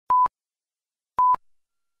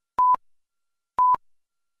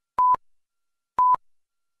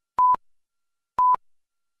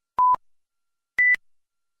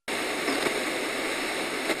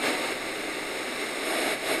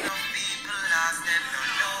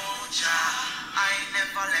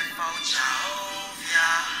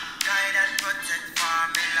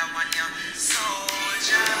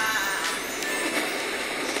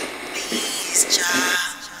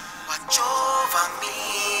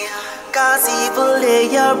Cause evil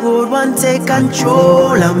lay a road one take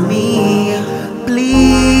control of me.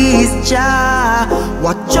 Please, Jah,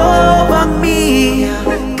 watch over me.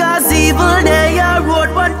 Cause evil lay a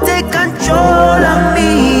road one take control of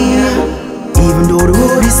me. Even though the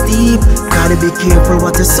road is steep, gotta be careful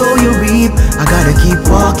what you sow you reap. I gotta keep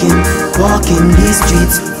walking, walking these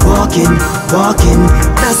streets, walking, walking.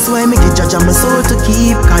 That's why me get judge on my soul to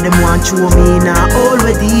keep. Cause them want show me now all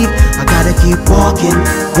way deep. I gotta keep walking,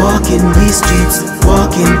 walking these streets,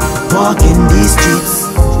 walking, walking these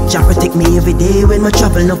streets. Jah protect me every day when I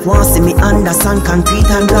travel. Enough want see me under sand, concrete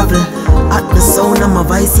and gravel. At the sound of my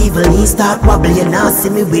voice, evil knees start wobble. You now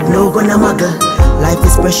see me with no gonna muggle. Life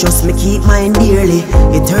is precious, me keep mine dearly.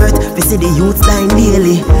 It hurt, we see the youths dying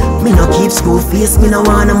daily. Me no keep school face, me no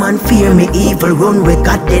want a man fear me. Evil run where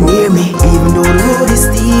God they near me. Even though the road is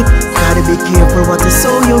steep, gotta be careful what you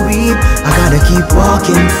sow you reap. I gotta keep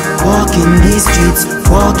walking, walking these streets,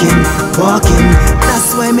 walking, walking.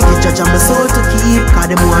 That's why me get judge on my soul to keep.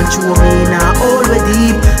 Cause them want show me now all way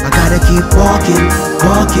deep. I gotta keep walking,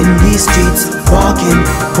 walking these streets, walking,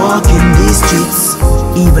 walking these streets.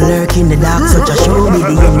 Evil lurk in the dark, so just show me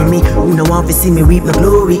the enemy who no want to see me reap my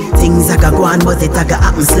glory. Things I can go on, but it I can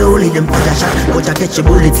happen slowly. Them put a shot, but I catch your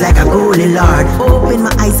bullets like a goalie, Lord. Open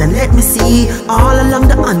my eyes and let me see. All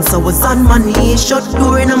along the answer was on my knees. Shut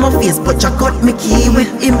door in my face, but you cut me key.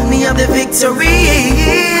 With him, me have the victory.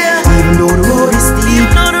 Even though the road is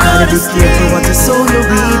steep, gotta be careful what you sow you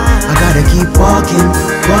reap. I gotta keep walking,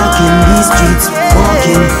 walking these streets,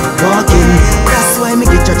 walking, walking. That's why me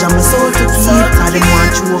get judge on my soul to keep. Cause them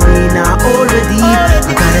want show me now all way deep.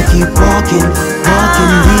 I gotta keep walking,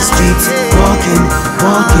 walking these streets, walking,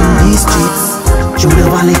 walking these streets. Through the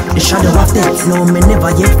valley, the shadow of death. No, me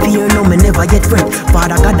never yet fear, no, me never yet fret.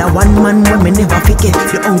 Father God, that one man when me never forget.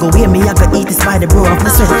 The hunger way me I gotta eat is by the bro of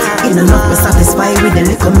my sweat. In enough me satisfied with the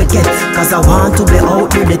little me get. Cause I want to be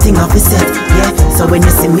out there, the thing of it set. Yeah, so when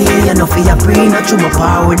you see me, you know for your brain, not through my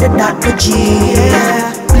power with the dot to G.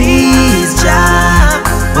 Yeah, please, Jah,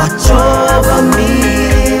 watch over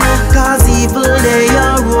me. Cause evil lay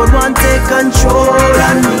a road one take control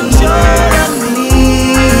of me.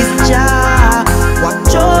 Please, Jah,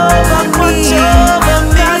 watch over me.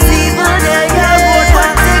 Cause evil lay a road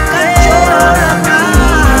one take control of me.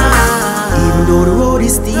 Even though the road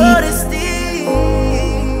is steep,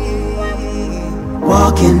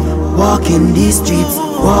 walking, walking these streets,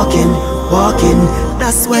 walking, walking.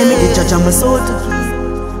 That's why me the judge on my soul to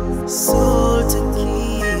keep, soul to keep.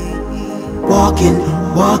 Walking,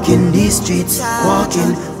 walking these streets,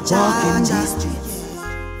 walking, walking these streets.